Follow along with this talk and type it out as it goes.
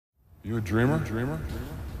You a dreamer? Dreamer?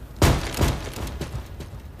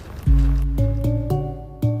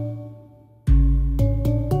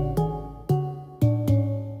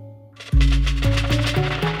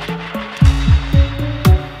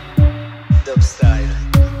 Dub style.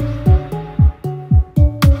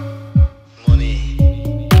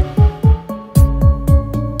 Moony.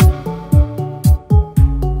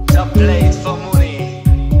 Top plate for Moony.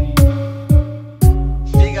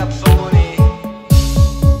 Big up for Moony.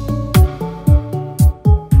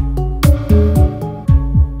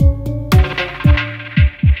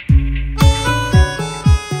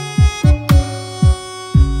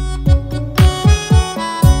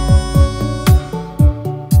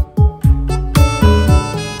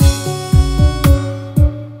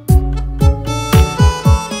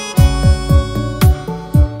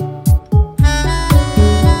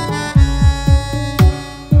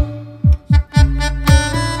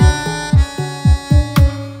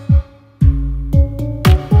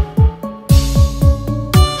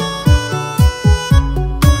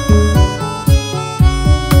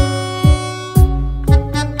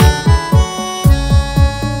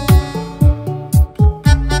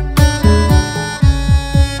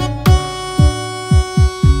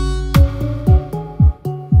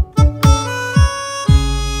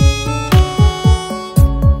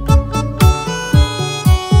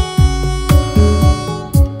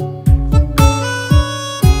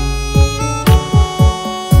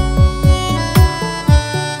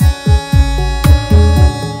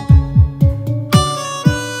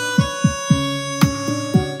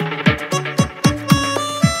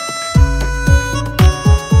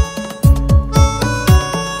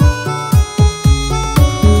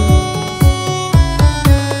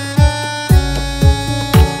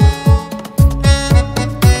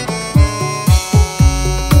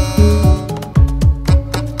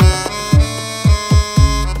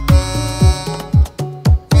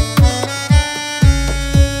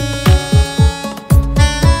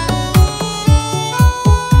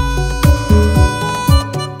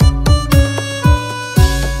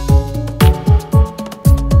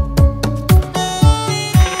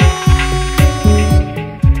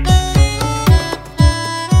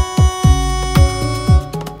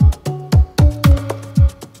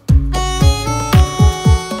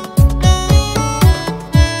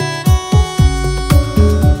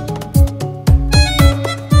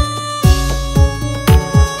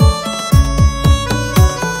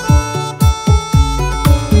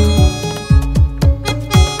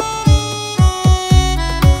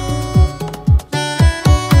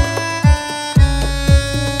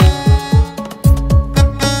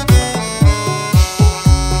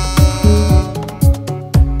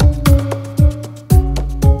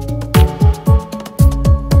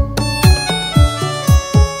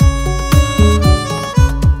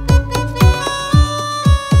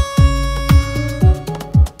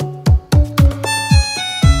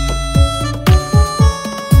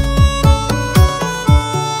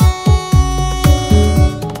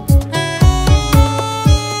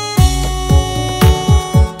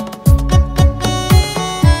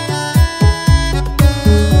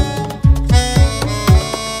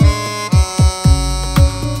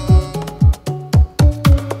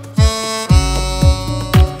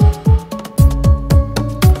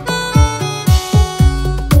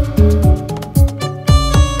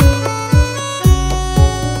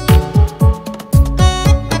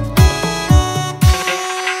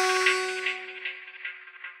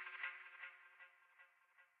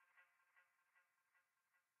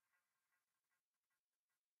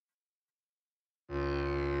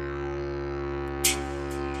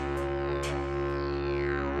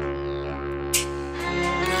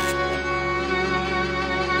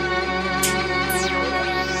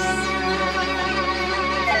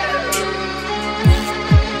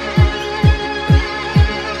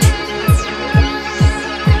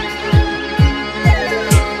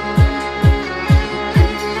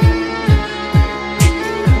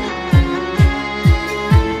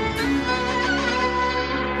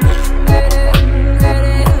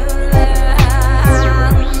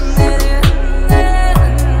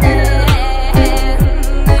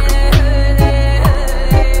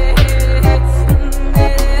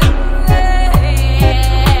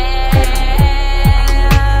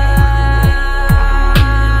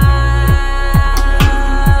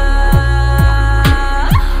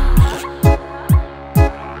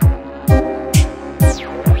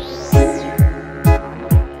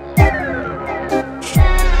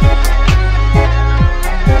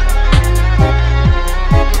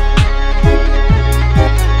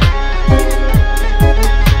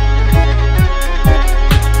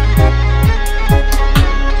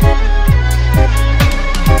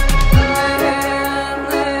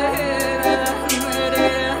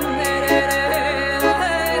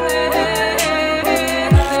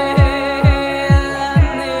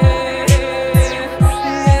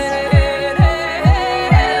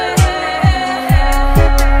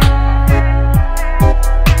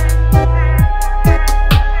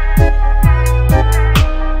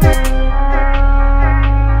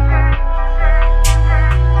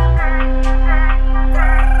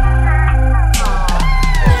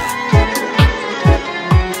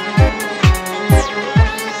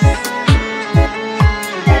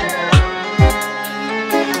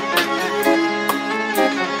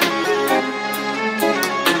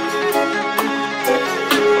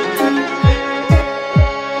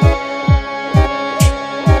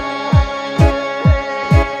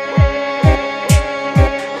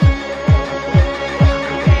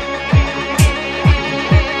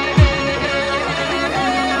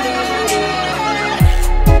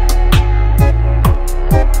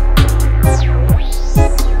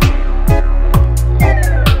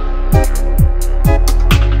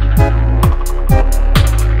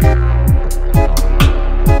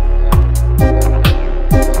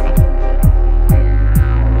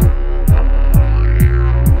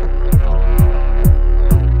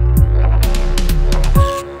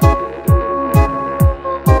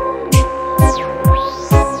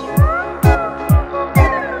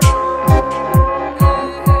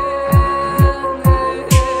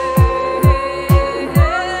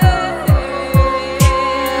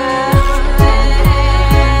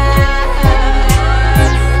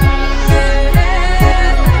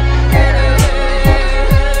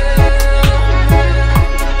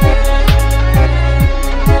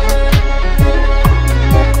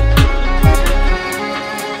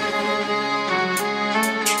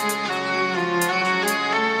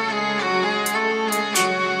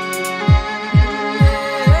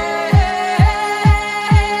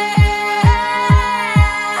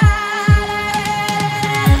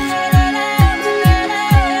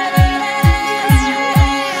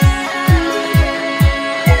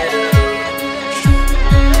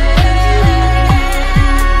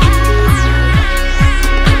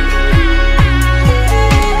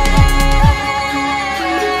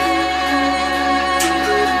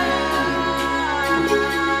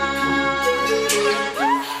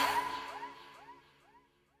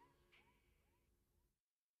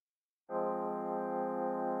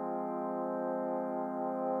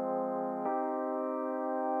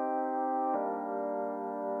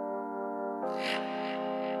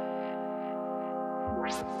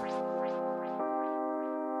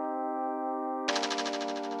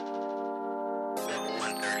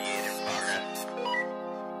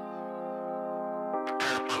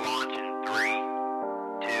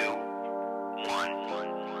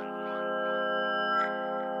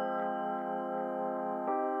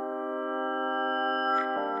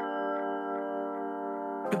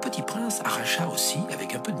 Le petit prince arracha aussi,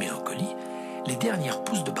 avec un peu de mélancolie, les dernières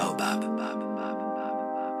pousses de baobab.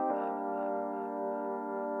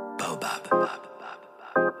 Baobab.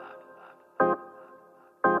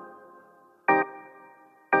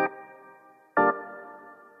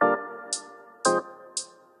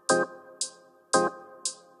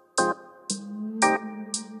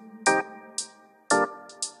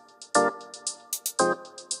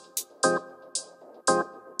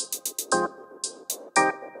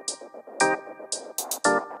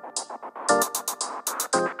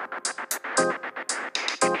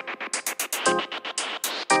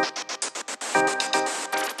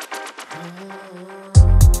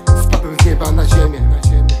 Na ziemię,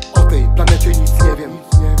 o tej planecie nic nie wiem.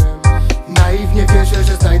 Naiwnie wierzę,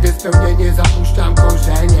 że znajdę spełnienie. Zapuszczam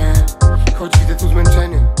korzenie, choć widzę tu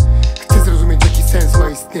zmęczenie. Chcę zrozumieć, jaki sens ma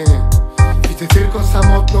istnienie. Widzę tylko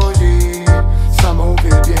samotność i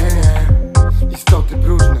samouwielbienie. Istoty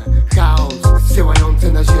próżne, chaos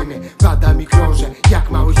zsyłające na ziemię. Wadami krążę,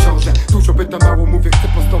 jak mały książę. Dużo pytam, mało mówię, chcę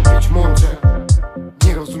postąpić mądrze.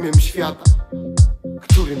 Nie rozumiem świata,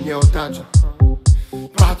 który mnie otacza.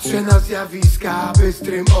 Patrzę na zjawiska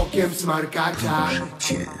bystrym okiem smarkacza. Proszę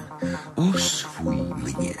cię, oswój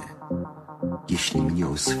mnie. Jeśli mnie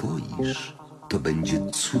oswoisz, to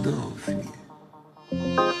będzie cudownie.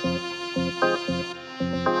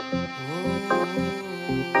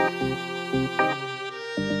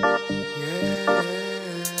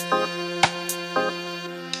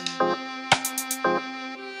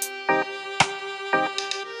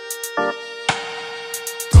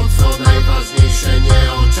 Najważniejsze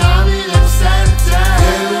nie oczami, lecz serce.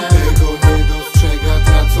 Wielu tego nie dostrzega,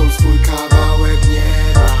 tracą swój kawałek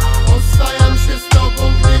nieba. Oswajam się z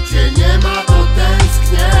tobą, gdy cię nie ma, to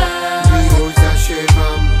tęsknię. Miłość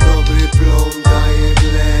zasiewam, dobry plon daje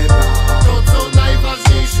gleba. To co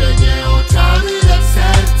najważniejsze nie oczami, lecz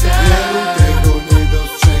serce. Wielu tego nie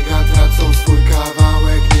dostrzega, tracą swój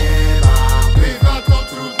kawałek nieba. Bywa to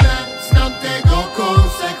trudne, znam tego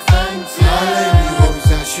konsekwencje. Ale miłość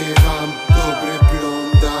zasiewam, dobry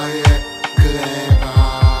plon daje gleba.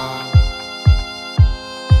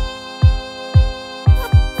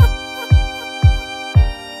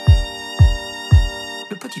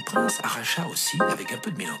 Le petit prince arracha aussi, avec un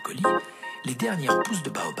peu de mélancolie, les dernières pousses de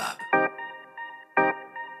baobab.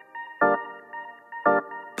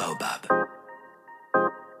 Baobab.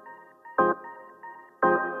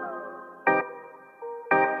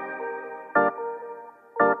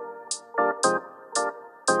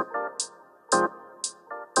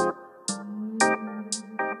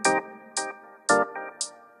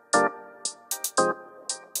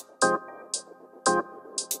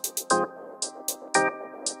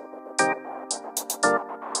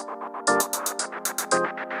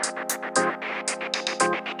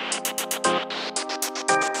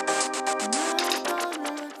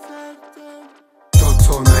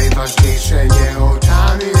 Najważniejsze nie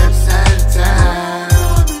oczami, lecz sercem.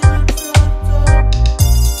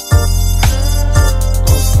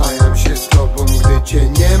 Oswajam się z tobą, gdy cię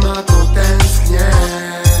nie ma, to tęsknię.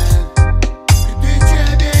 Gdy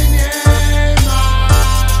ciebie nie ma.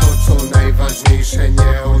 To co najważniejsze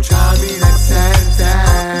nie oczami, lecz sercem.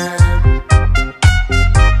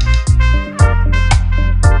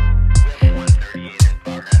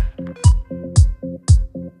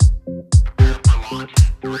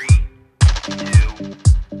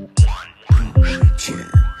 Proszę cię,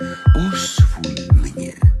 oswój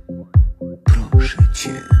mnie. Proszę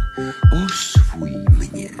cię, oswój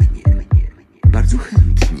mnie. Bardzo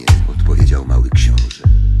chętnie, odpowiedział mały książę.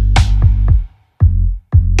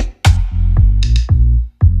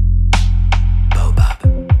 Baobab.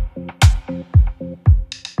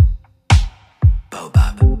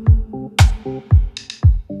 Baobab.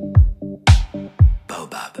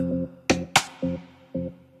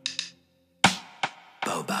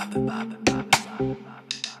 Baobab. Baobab.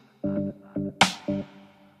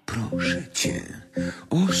 Proszę cię,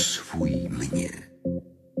 oswój mnie.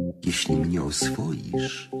 Jeśli mnie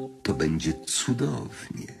oswoisz, to będzie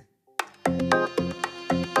cudownie.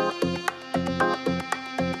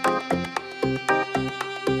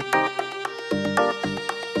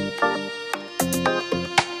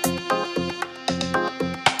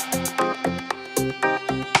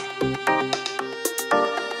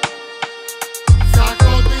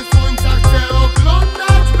 Zachody słońca chcę oglądać.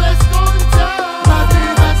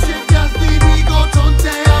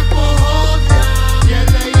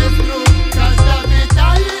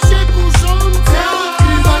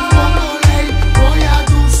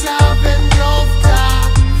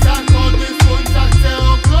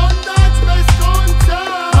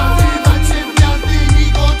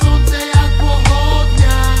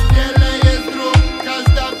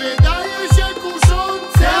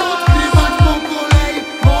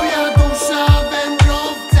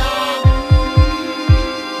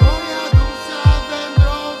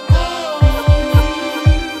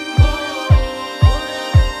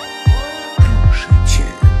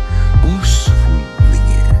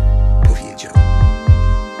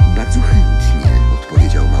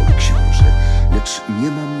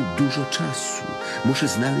 czasu. Muszę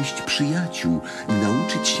znaleźć przyjaciół i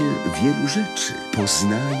nauczyć się wielu rzeczy.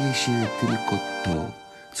 Poznaje się tylko to,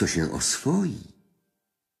 co się oswoi.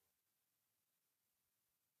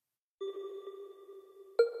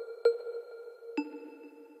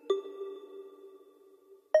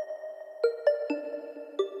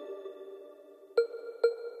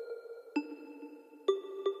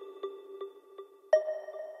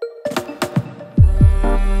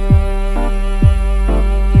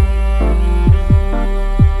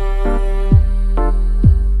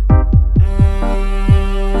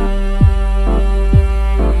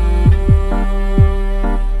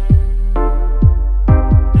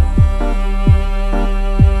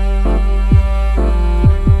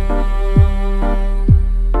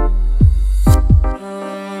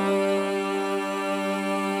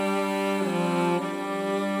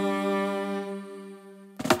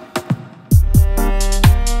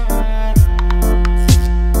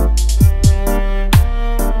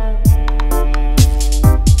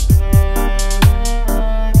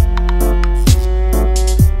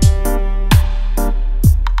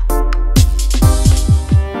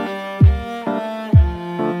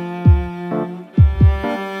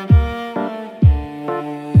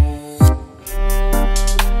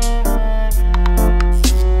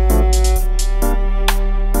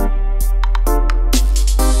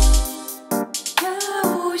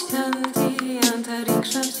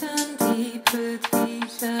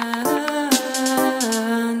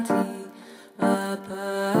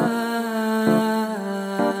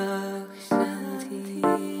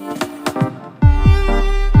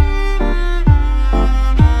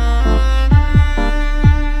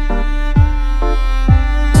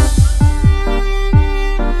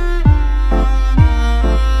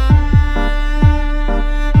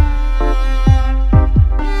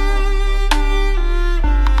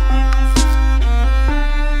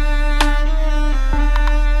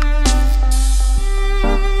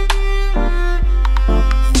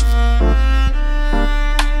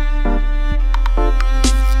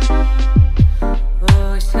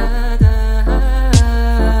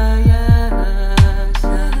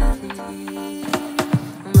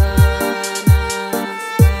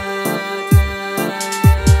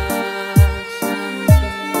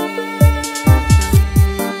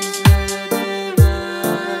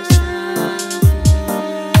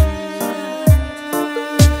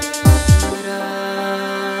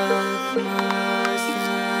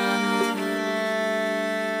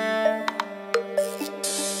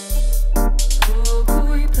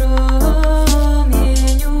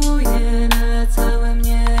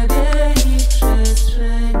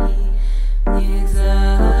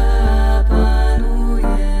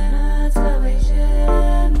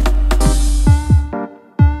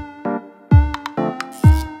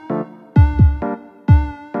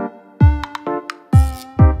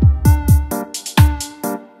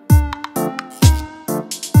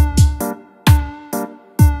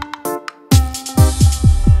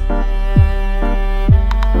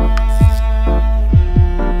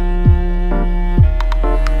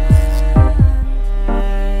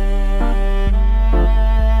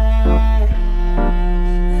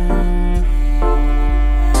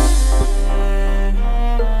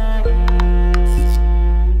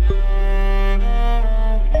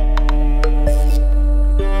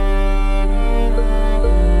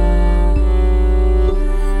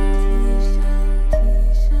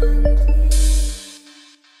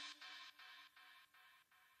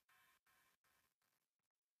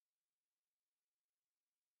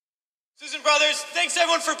 Sisters and brothers, thanks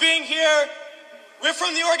everyone for being here. We're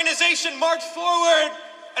from the organization March Forward,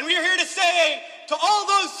 and we are here to say to all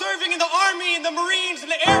those serving in the Army and the Marines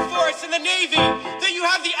and the Air Force and the Navy that you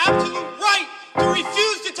have the absolute right to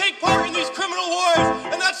refuse to take part in these criminal wars,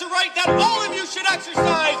 and that's a right that all of you should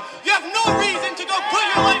exercise. You have no reason to go put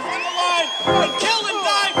your life on the line and kill and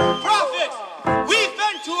die for profit. We've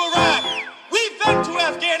been to Iraq, we've been to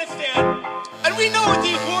Afghanistan, and we know what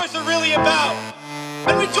these wars are really about.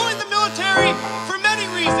 And we joined the military for many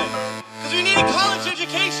reasons. Because we need a college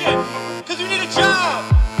education, because we need a job,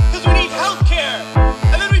 because we need health care.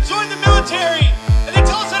 And then we joined the military, and they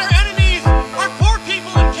tell us that our enemies are poor people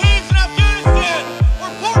in caves in Afghanistan, or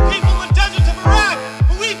poor people in the deserts of Iraq.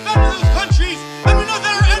 But we've been to those countries, and we know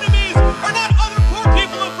that our enemies are not other poor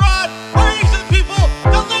people abroad. Our enemies are the people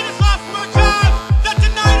that laid us off from our jobs, that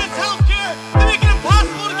denied us health care, that make it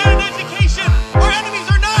impossible to get an education. Our enemies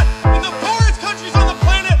are not in the poorest countries on the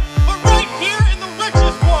planet, but right here in the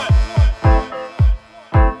richest one.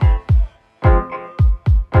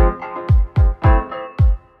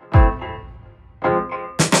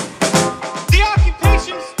 The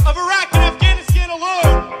occupations of Iraq and Afghanistan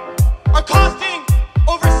alone are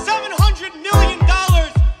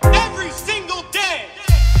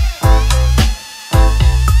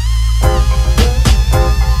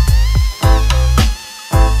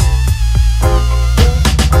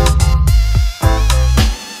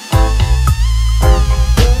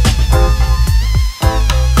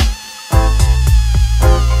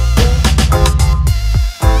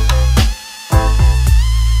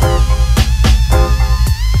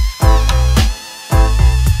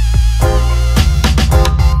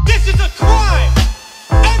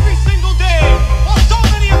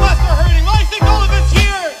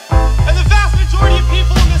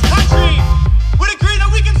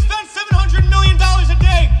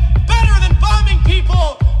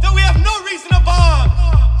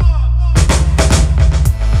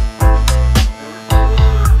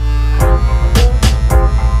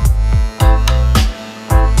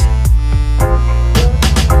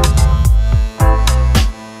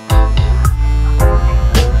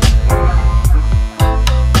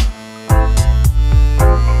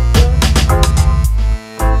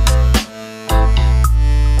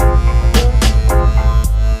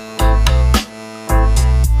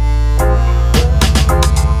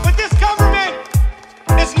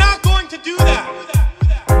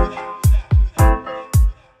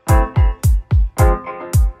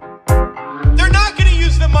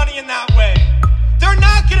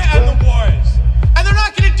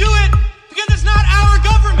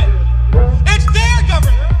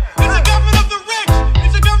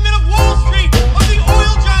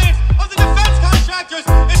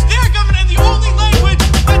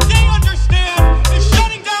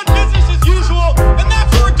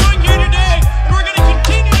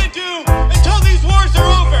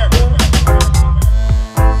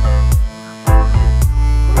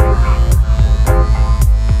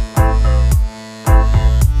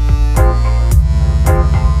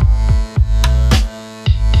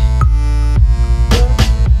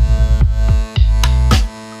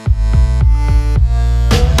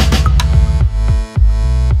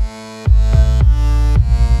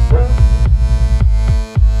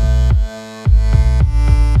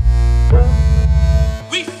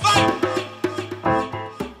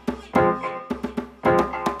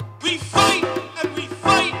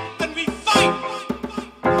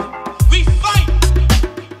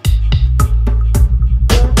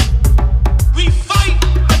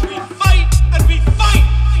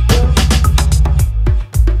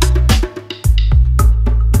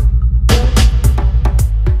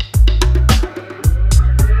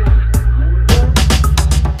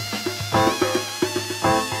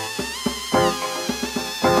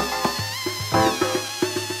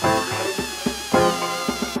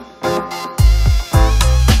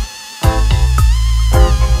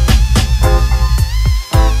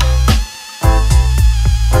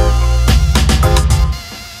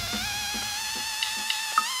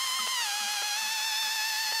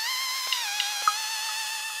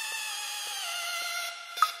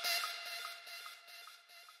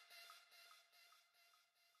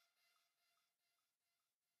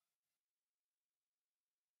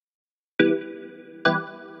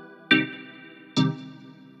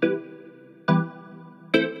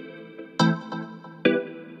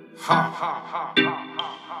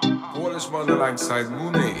Polish man alongside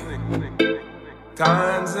Moony.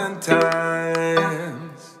 Times and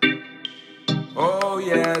times. Oh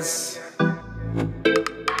yes.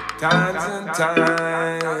 Times and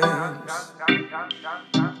times.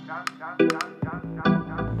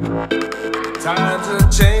 Times are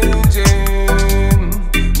changing.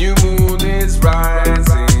 New moon is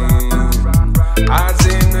rising. As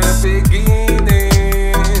in the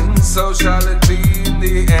beginning, so shall it be in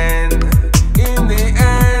the end. In the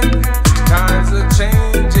end, times are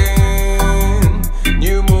changing.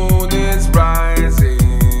 New moon is rising.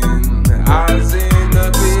 As in the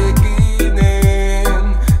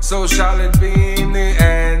beginning, so shall it be in the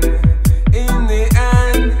end. In the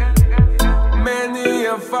end, many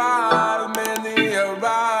a fall, many a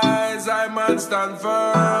rise. I must stand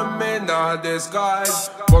firm in the disguise.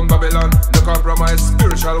 One Babylon, no compromise.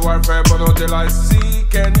 Spiritual warfare, but no delight.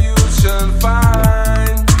 Seek and you shall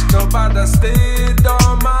find. Nobody stay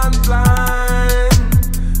dumb and blind.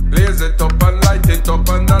 Blaze it up and light it up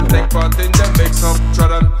and not take part in the mix up.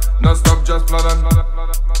 Trodden, not stop, just plodden.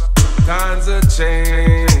 Times have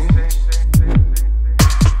changed.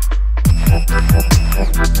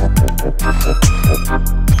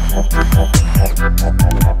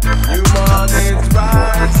 New morning's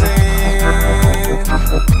rising.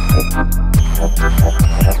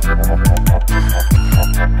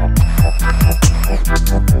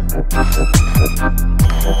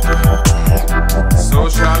 So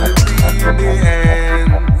shall it be in the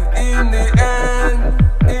end. In the end.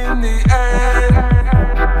 In the end.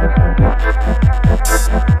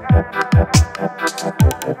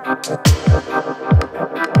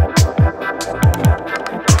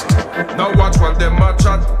 Now watch what them a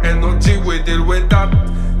chat. Energy we deal with that.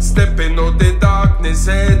 Stepping out the darkness,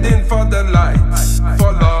 heading for the light.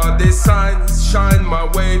 Follow the signs, shine my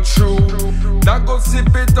way through. Now go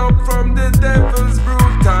sip it up from the devil's brew.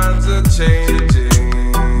 Times are changing.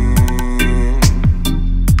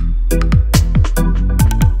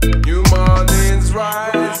 New morning's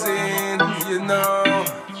rising, you know.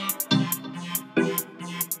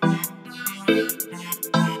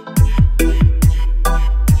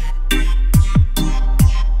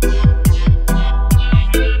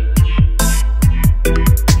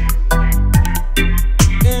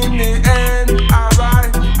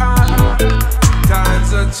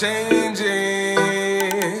 Changing.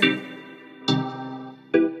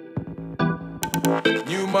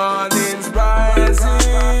 New morning's rising.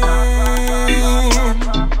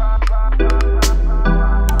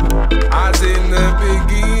 As in the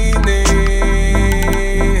beginning.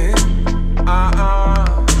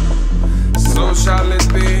 So shall it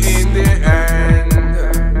be in the end.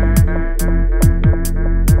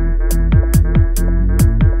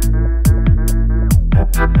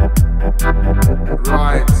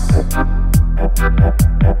 Right.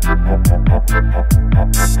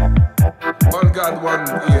 One God, one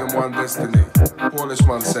aim, one destiny. Polish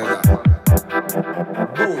man said that.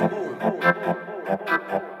 Boom.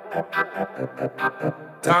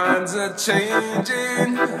 Times are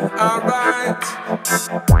changing, alright.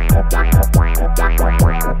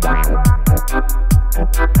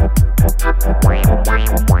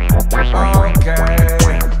 Okay.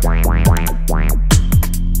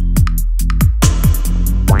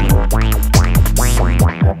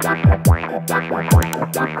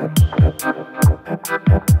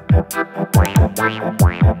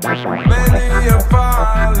 Many a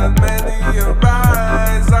fall and many a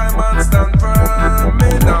rise. I must stand firm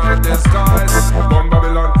in our disguise. One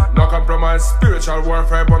Babylon, no compromise. Spiritual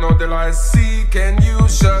warfare, but no delight. Seek and you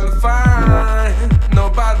shall find.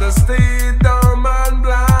 Nobody stay dumb and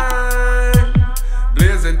blind.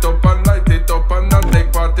 Blaze it up and light it up and not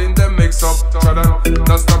take part in the mix up. Trodden,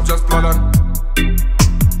 not stop, just plodden.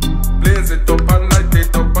 Blaze it up and light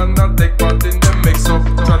it up and not take part in the mix up.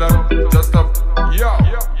 Trodden, just stop, yeah.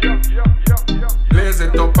 Blaze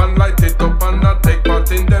it up and light it up and not take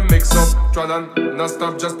part in the mix up. Trodden, not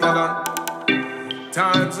stop, just plodden.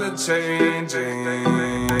 Times are changing.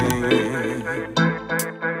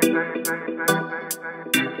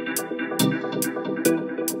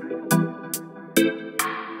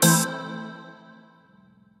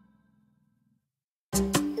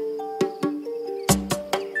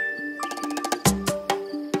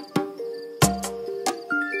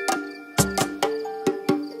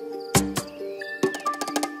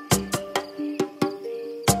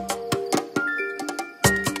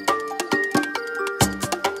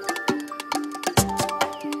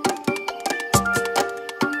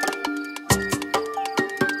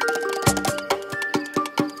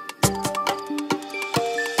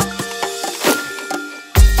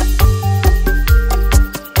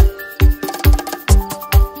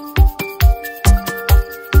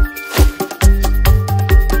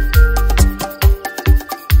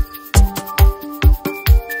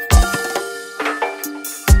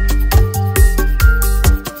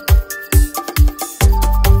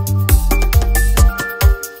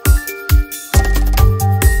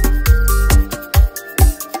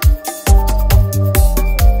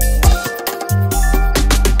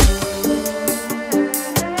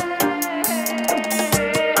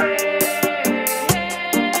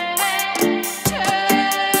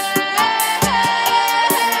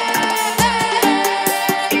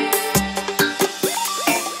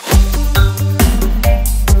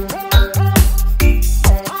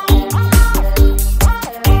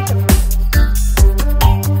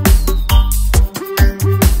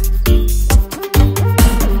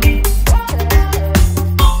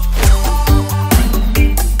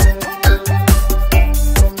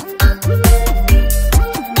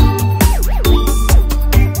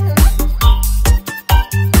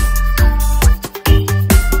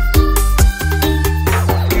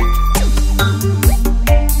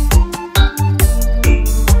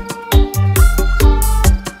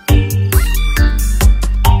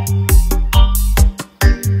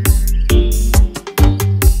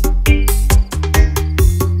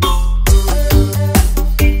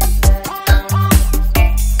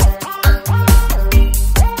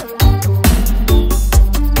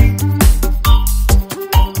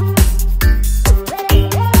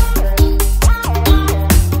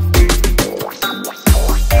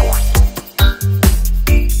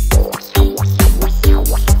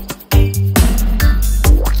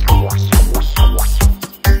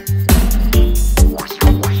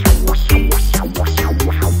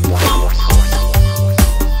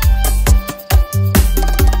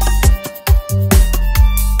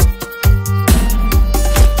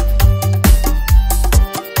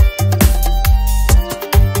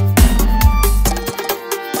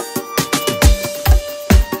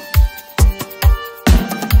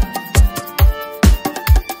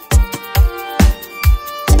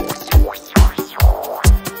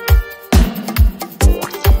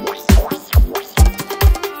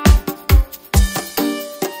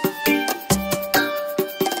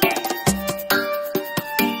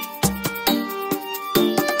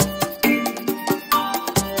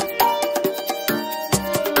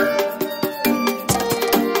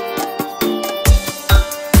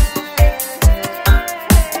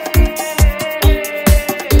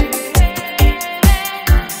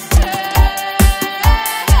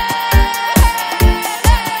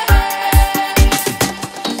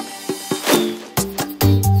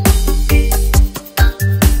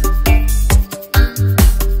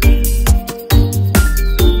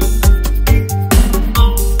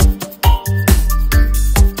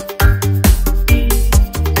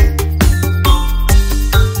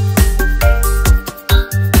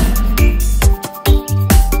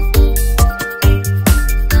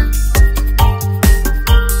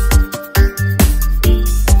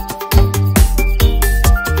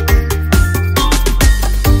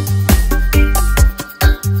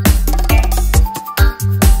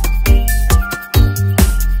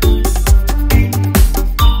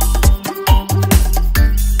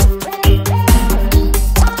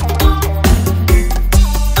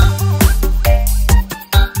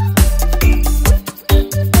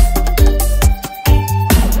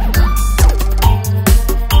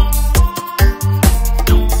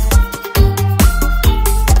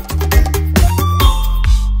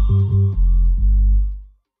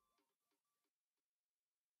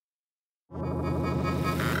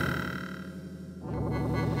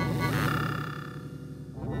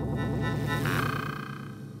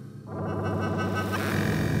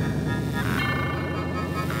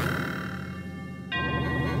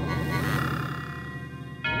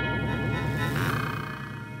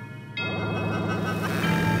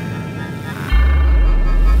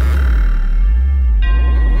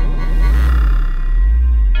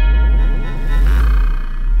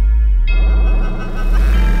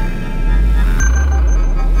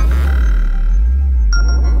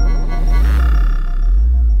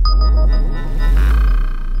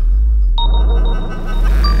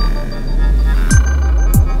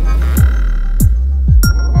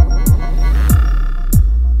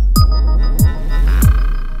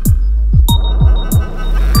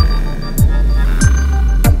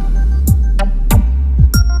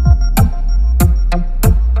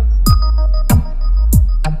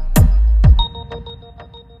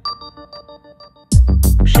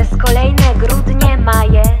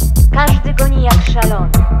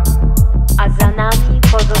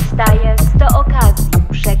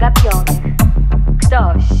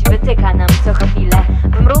 przytyka nam co chwilę.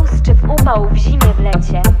 W mróz czy w upał, w zimie, w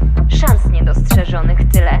lecie. Szans niedostrzeżonych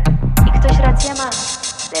tyle. I ktoś rację ma,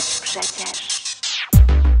 lecz przecież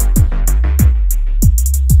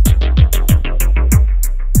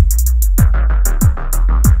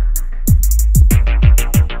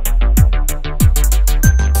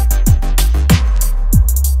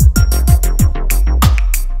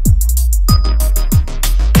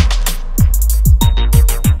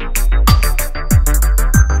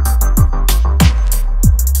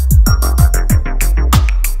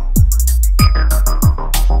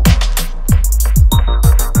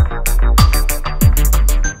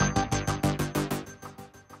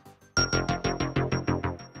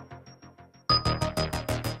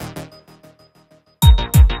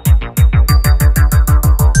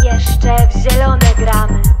jeszcze w zielone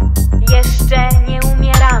gramy, jeszcze nie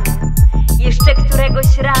umieramy, jeszcze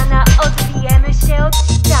któregoś rana odbijemy się od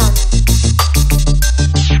ściany.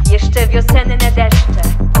 Jeszcze wiosenne deszcze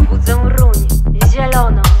obudzą ruń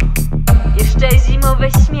zieloną, jeszcze zimowe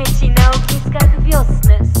śmieci na ogniskach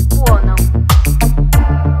wiosny spłoną.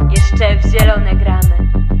 Jeszcze w zielone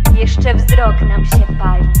gramy, jeszcze wzrok nam się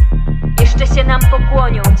pali, jeszcze się nam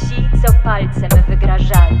pokłonią ci, co palcem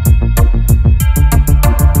wygrażali.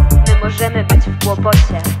 Możemy być w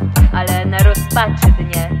kłopocie, ale na rozpaczy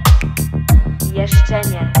dnie jeszcze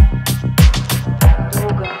nie.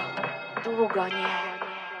 Długo, długo nie.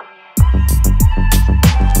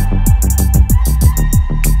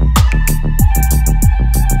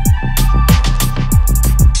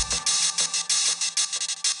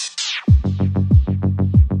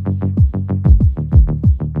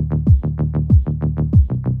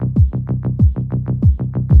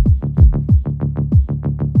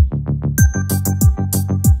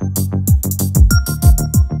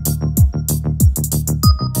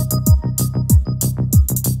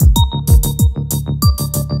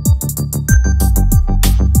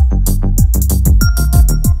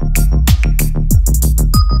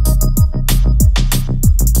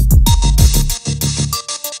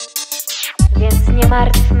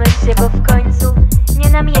 Martwmy się, bo w końcu nie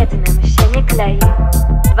nam jednym się nie klei.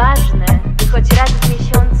 Ważne, by choć raz w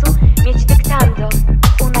miesiącu mieć dyktando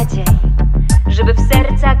u nadziei, żeby w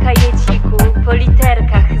serca kajeciku po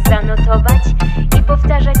literkach zanotować i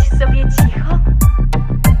powtarzać sobie cicho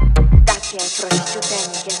takie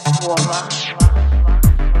prościuteńkie słowa.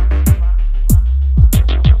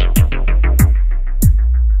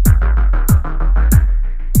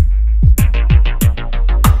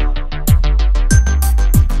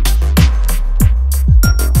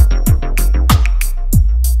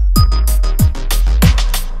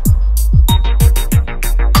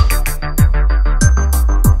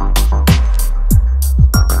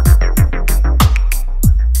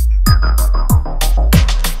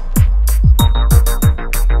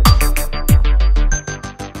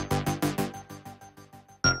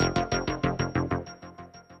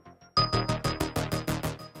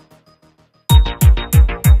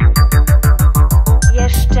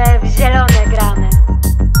 Jeszcze w zielone gramy,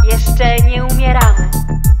 jeszcze nie umieramy,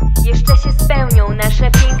 jeszcze się spełnią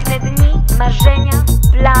nasze piękne dni, marzenia,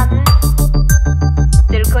 plany.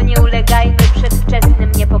 Tylko nie ulegajmy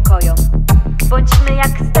przedwczesnym niepokojom. Bądźmy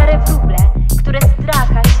jak stare wróble, które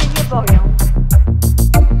stracha się nie boją.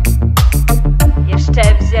 Jeszcze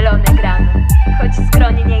w zielone gramy, choć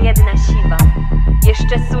skroń nie jedna siwa.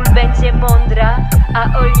 Jeszcze sól będzie mądra,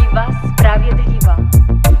 a oliwa sprawiedliwa.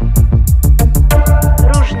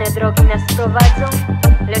 Różne drogi nas prowadzą,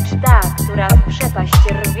 lecz ta, która w przepaść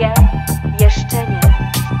rwie, jeszcze nie.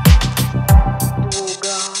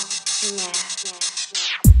 Długo nie.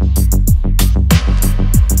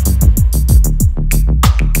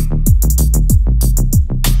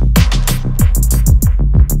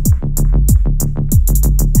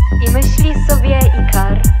 I myśli sobie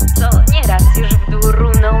Ikar, co nieraz już w dół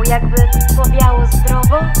runął, jakby powiało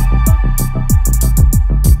zdrowo,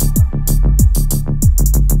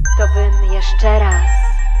 to bym jeszcze raz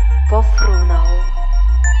pofrunął.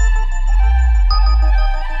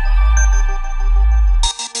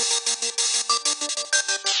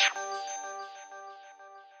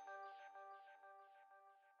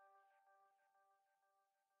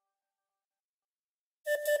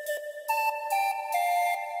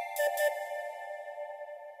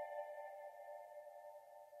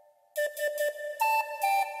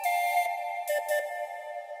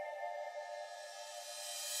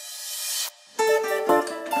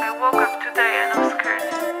 I woke up today and I'm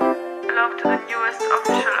scared. Along to the newest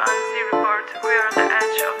official Allez report, we are on the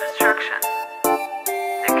edge of destruction.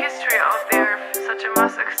 The history of the Earth, such a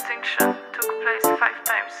mass extinction, took place 5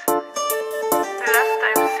 times. The last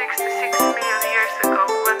time 66 million years ago,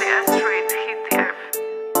 when the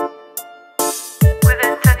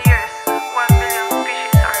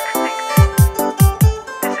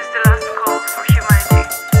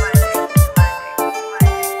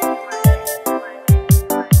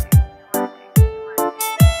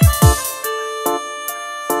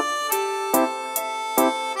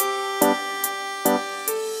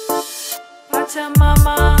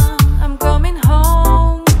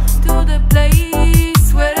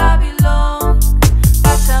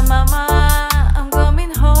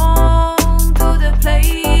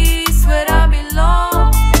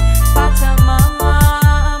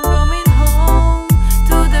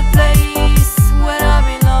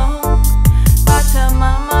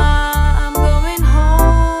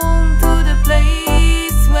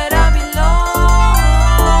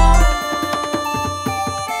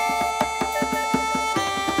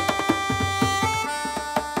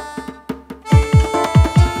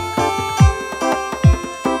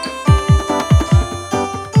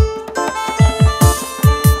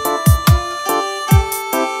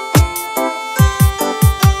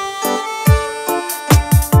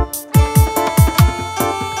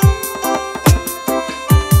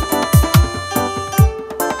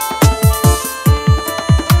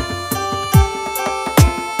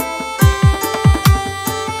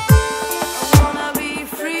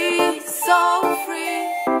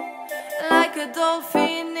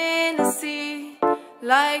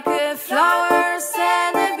like a flowers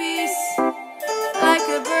and a bees, like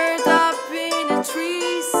a bird up in the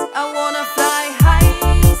trees. I wanna fly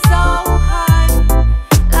high, so high,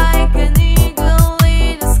 like an eagle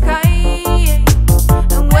in the sky.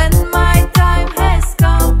 And when my time has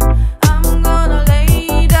come, I'm gonna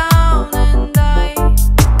lay down and die.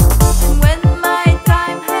 And when my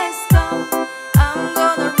time has come, I'm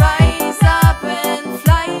gonna rise up and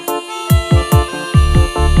fly.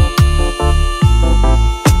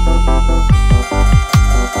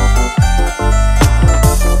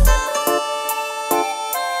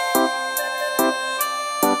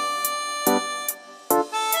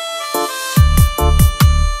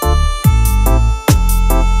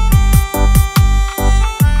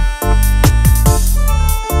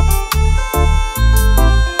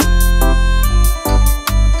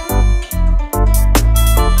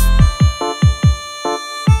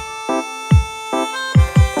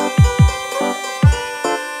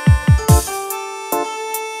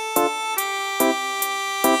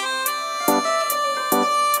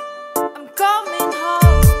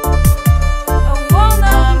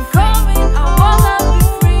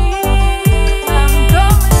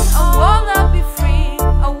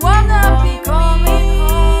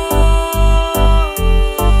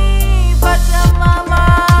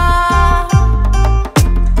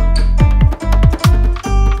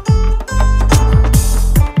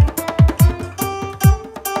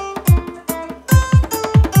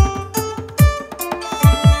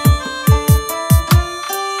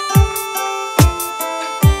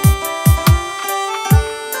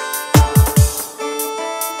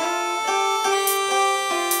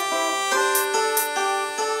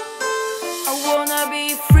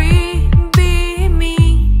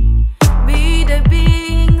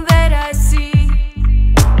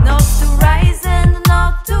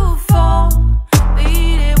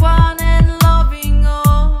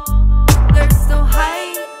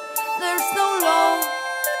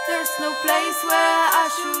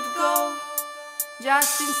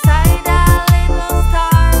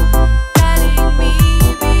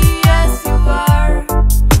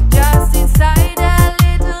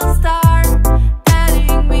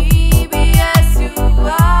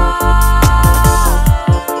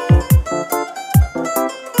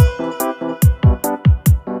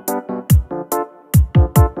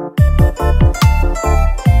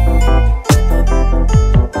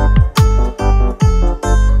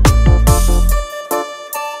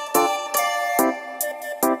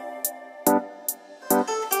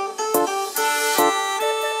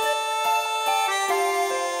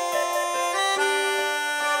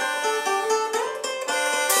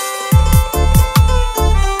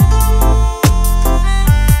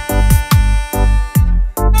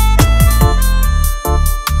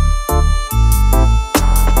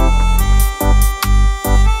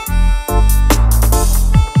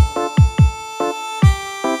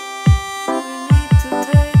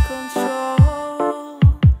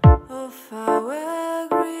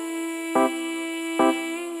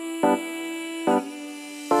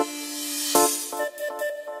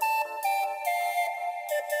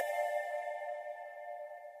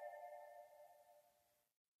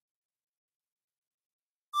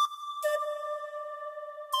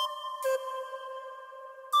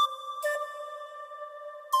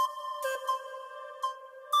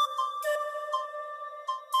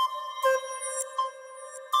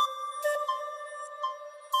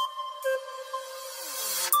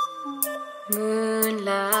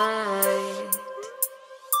 Moonlight,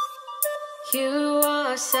 you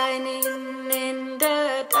are shining in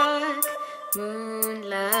the dark.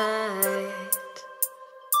 Moonlight,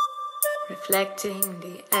 reflecting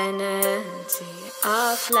the energy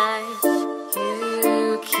of life.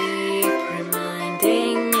 You keep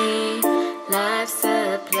reminding me life's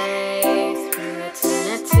a play through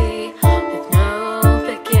eternity, with no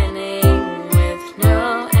beginning, with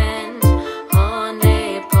no end,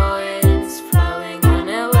 only points flowing on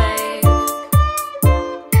a wave.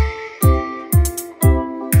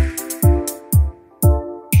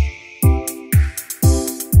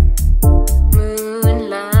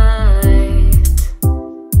 Moonlight,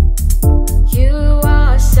 you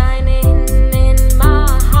are shining in my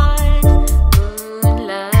heart.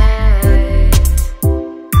 Moonlight,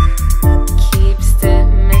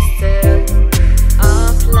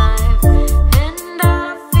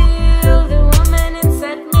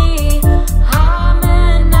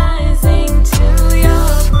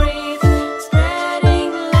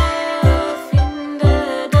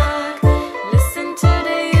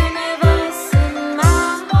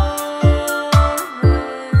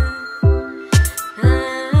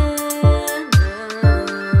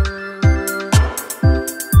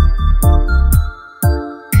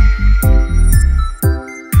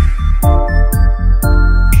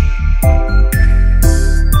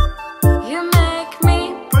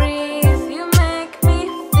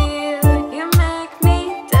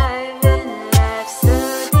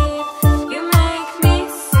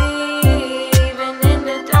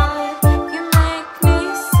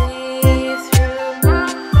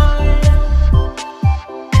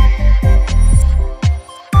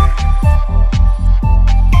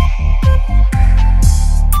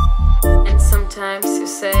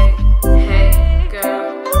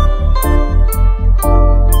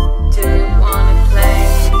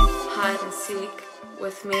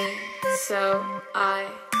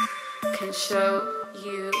 can show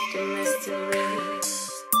you the mystery.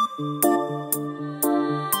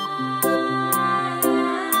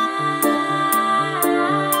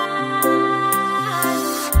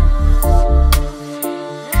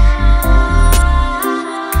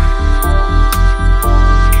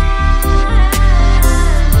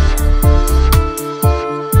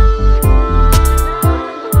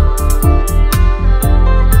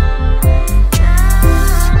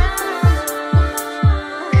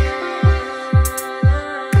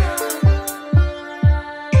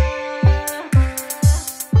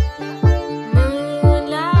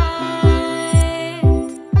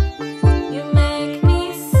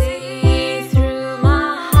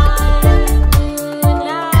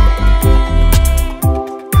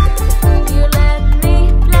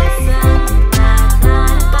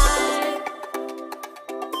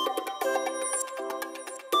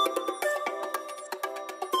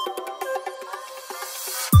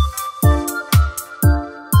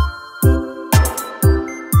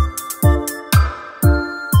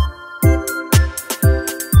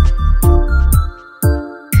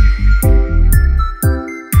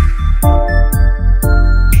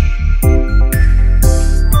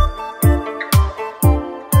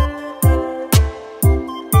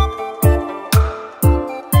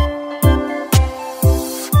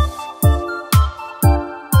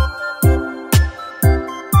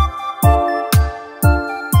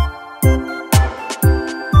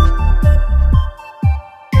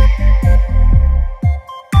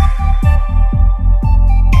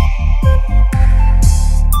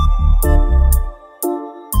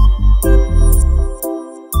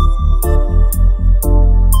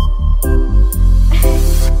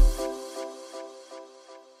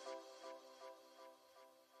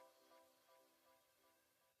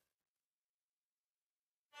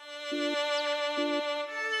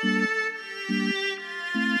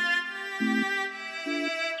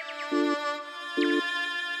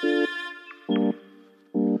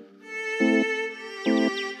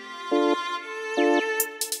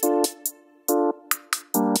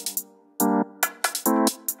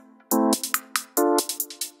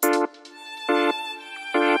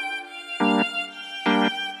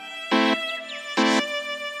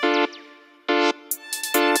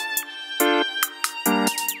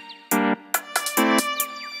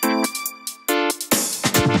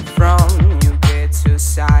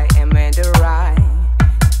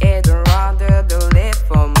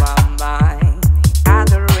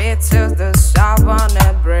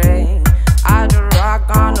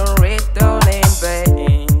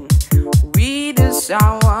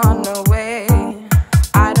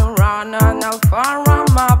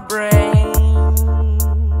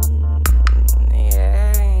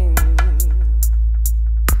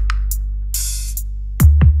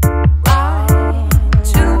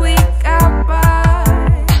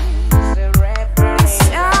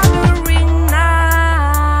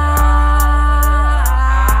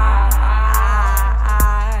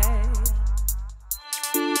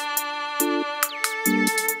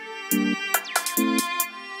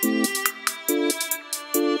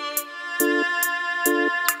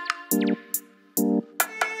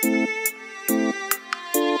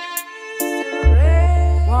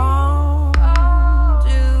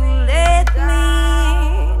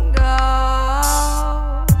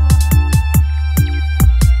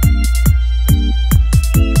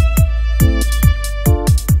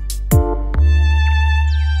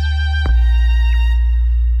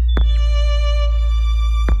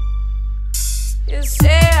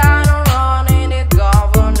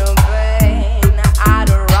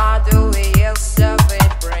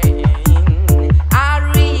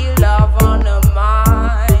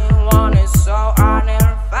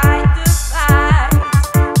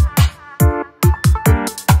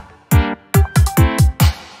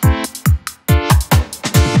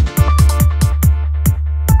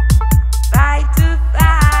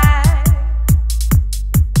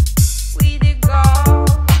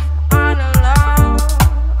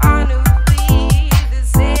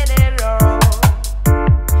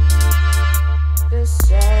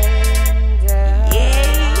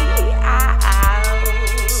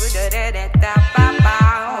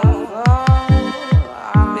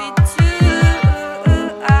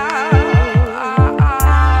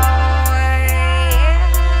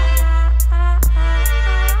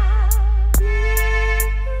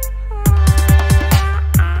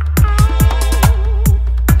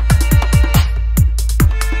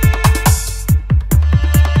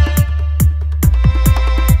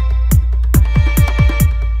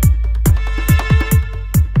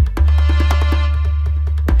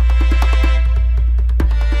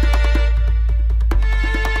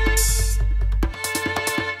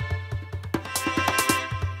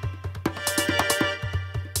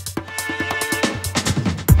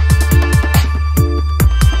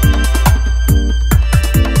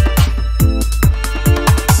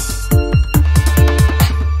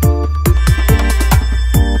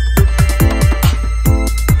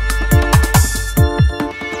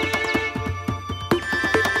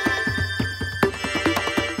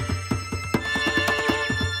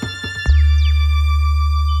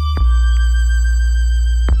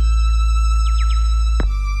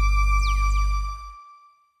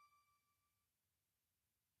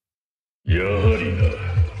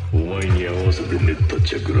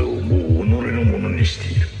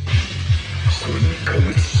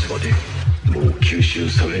 までもう吸収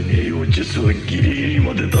されねえよう術はギリギリ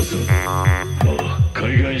まで出す。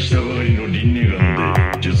開眼したばかりの輪廻眼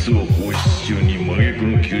で術を放出中に真逆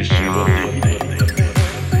の吸収はできない。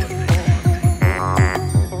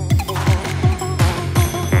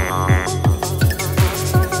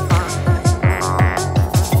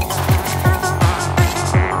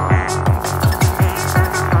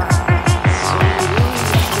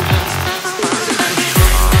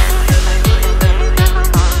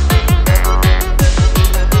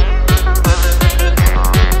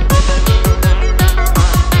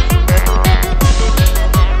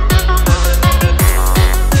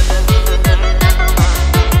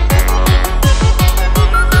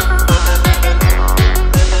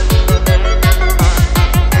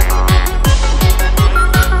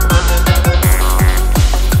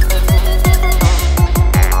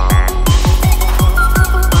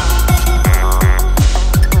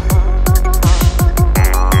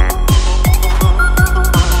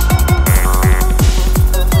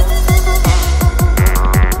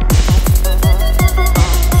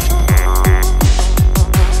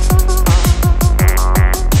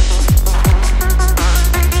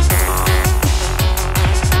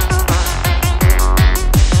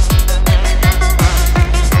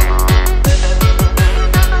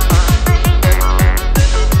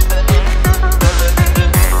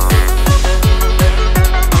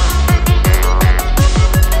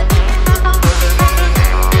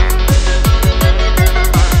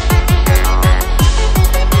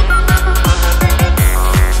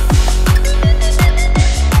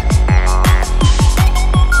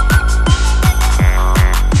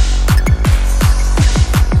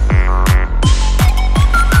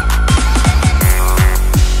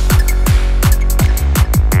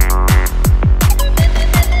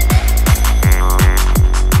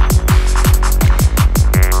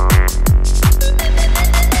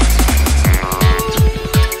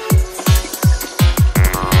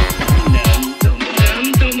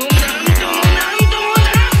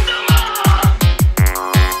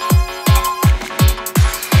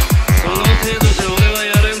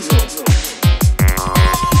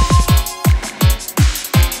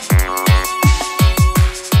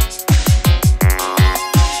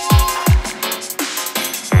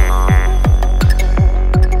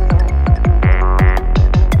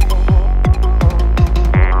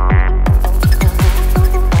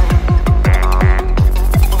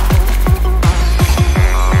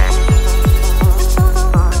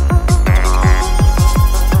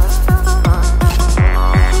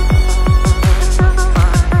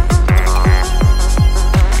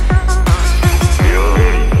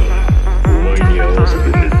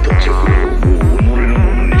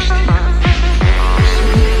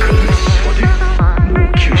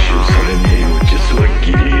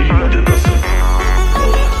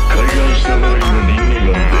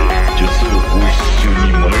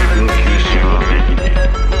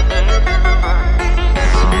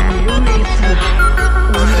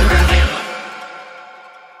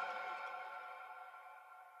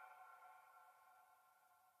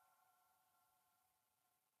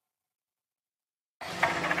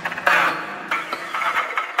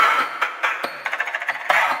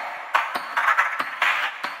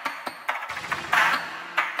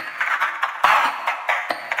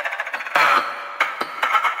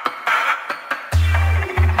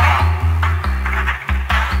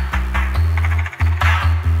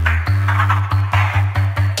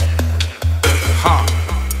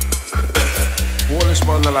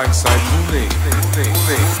Alongside Moony,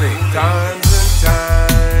 times and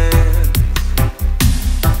times.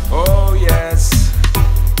 Oh yes,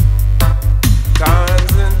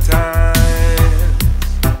 times and times.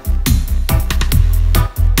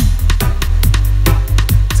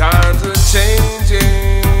 Times are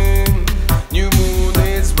changing, new moon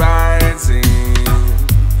is rising.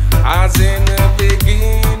 As in the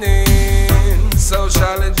beginning, so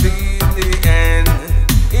shall it be in the end.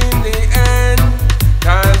 In the end,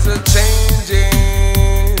 times are changing,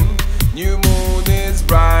 new moon is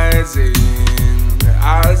rising.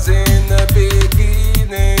 As in the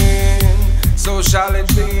beginning, so shall it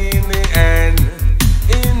be in the end.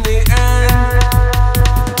 In the end.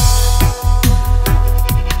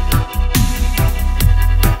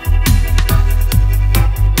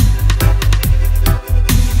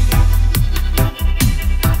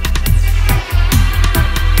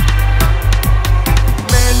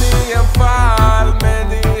 Many a fall,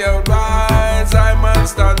 many a rise. I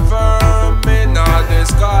must stand firm in all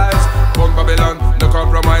disguise. From Babylon, no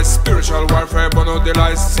compromise. Spiritual warfare, but no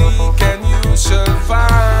delight. Seek and you shall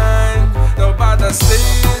find. No bother,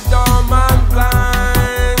 stay dumb and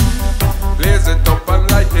blind. Blaze it up and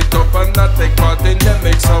light it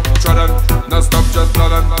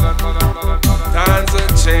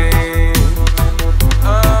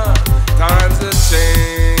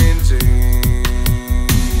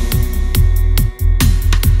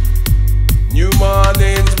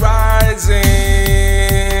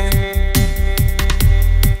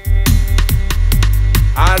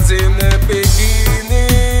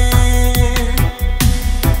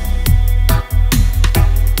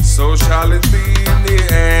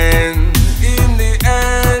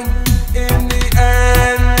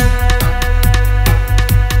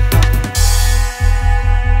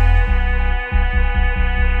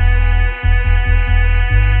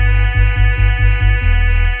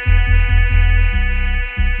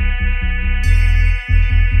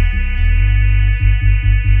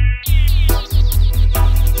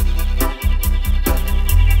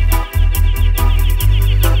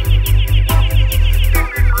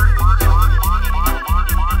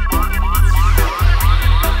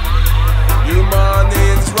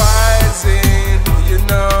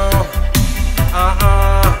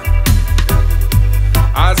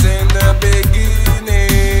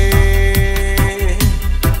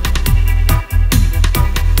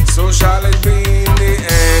So shall it be in the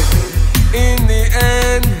end, in the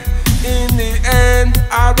end, in the end.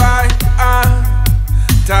 Alright,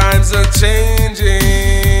 times are changing.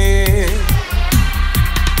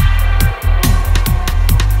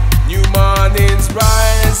 New mornings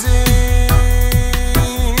rising,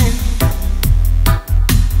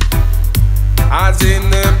 as in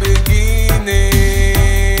the beginning.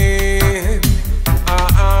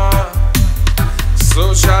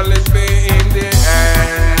 So shall it be in the end.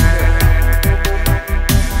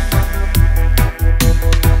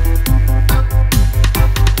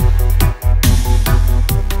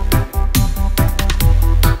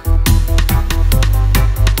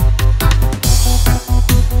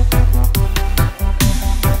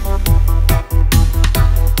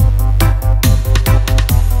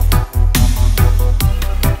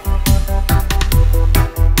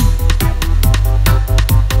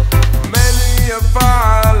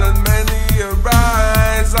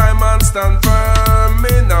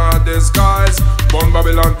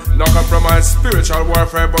 Knock up from my spiritual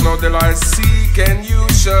warfare, but no delight. Seek and you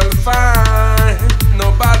shall find.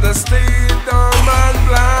 Nobody stay dumb and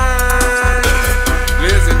blind.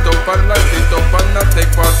 Blaze it up and light it up and not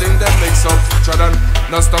take part in the mix up. Trodden,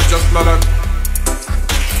 not stop just bloodin'.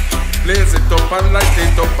 Blaze it up and light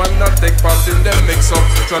it up and not take part in the mix up.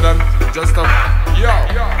 Trodden, just stop. Yo.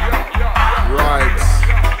 Right.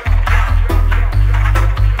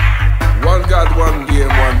 One God, one game,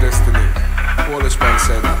 one destiny. Polish man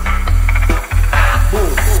said that.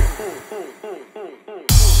 Boom.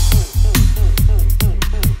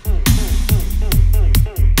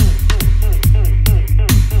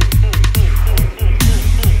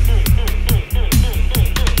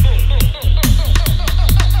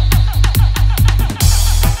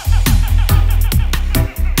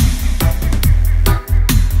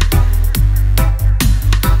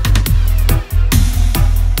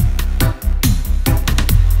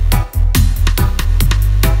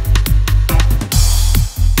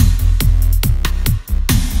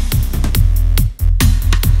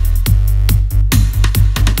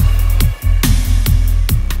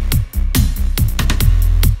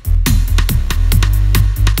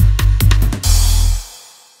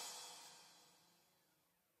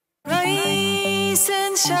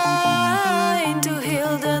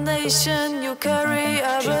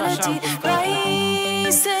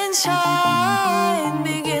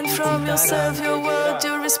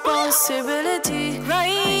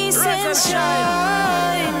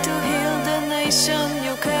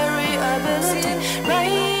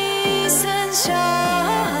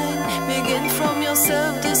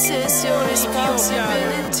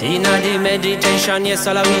 Yes,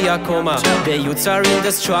 all we are coma. The youths are in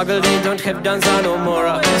the struggle, they don't have danza no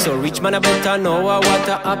more. So rich man I better know what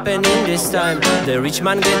happen in this time. The rich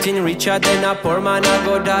man getting richer, then a poor man I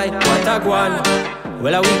go die. What a guan?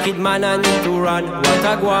 Well, a wicked man I need to run. What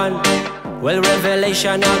a guan? Well,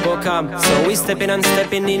 revelation I go come. So we stepping and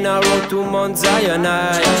stepping in a road to Mount Zion.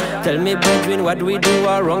 Tell me, brethren, what we do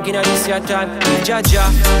are wrong in this year time. If Jaja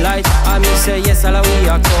light, I me say yes, all we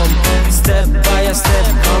are come. Step by a step,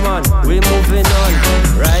 come on, we moving on.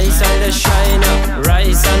 Rise and the shine up,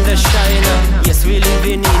 rise and the shine up. Yes, we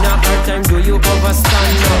living in a hard time, do you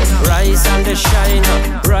understand now? Rise and the shine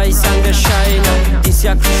up, rise and the shine up. This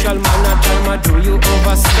year crucial man a time, do you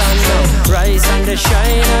understand now? Rise and the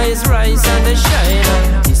shine is rise and the shine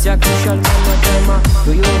up. This year crucial man a time,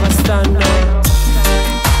 do you understand now?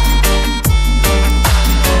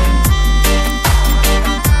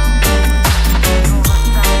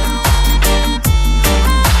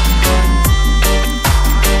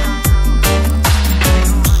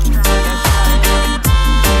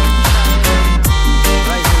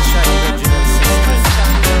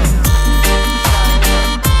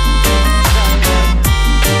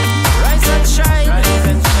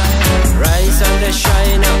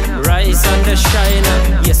 Shine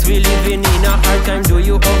up. Yes, we living in a hard time, do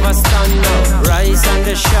you understand now? Rise and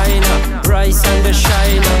the shine up, rise and the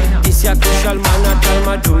shine up. This year crucial man a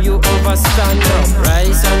time, do you understand now?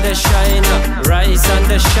 Rise and the shine up, rise and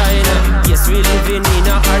the shine up. Yes, we living in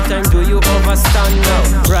a hard time, do you understand now?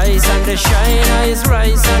 Rise and the shine is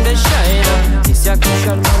rise and the shine up. This year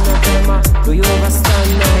crucial man a time, do you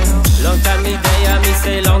understand now? Long time me there, me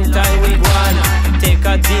say long time we gone. Take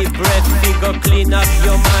a deep breath, figure clean up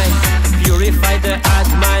your mind. Purify the heart,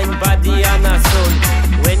 mind, body and a soul.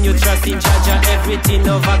 When you trust in Jaja, everything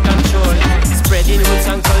over control. Spreading roots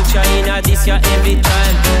and culture in a this year every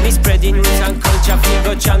time. Me spreading roots and culture,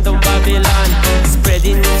 figure chant on Babylon.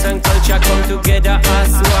 Spreading roots and culture, come together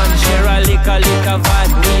as one. Share a liquor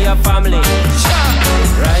vibe, we a family.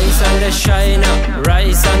 Rise and the shine up,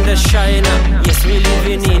 rise and the shine up. Yes, we we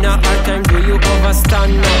living in a hard time, do you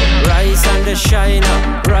understand now? Rise and the shine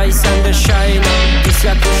up, rise and the shine up. This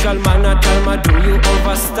a crucial man at time, do you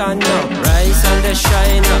understand now? Rise and the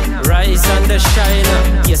shine up, rise and the shine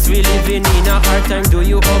up. Yes, we living in a hard time, do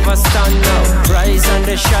you understand now? Rise and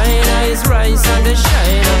the shine up, is rise and the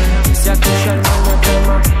shine up. This a crucial man at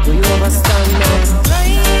time, do you understand now?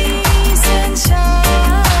 Rise and shine.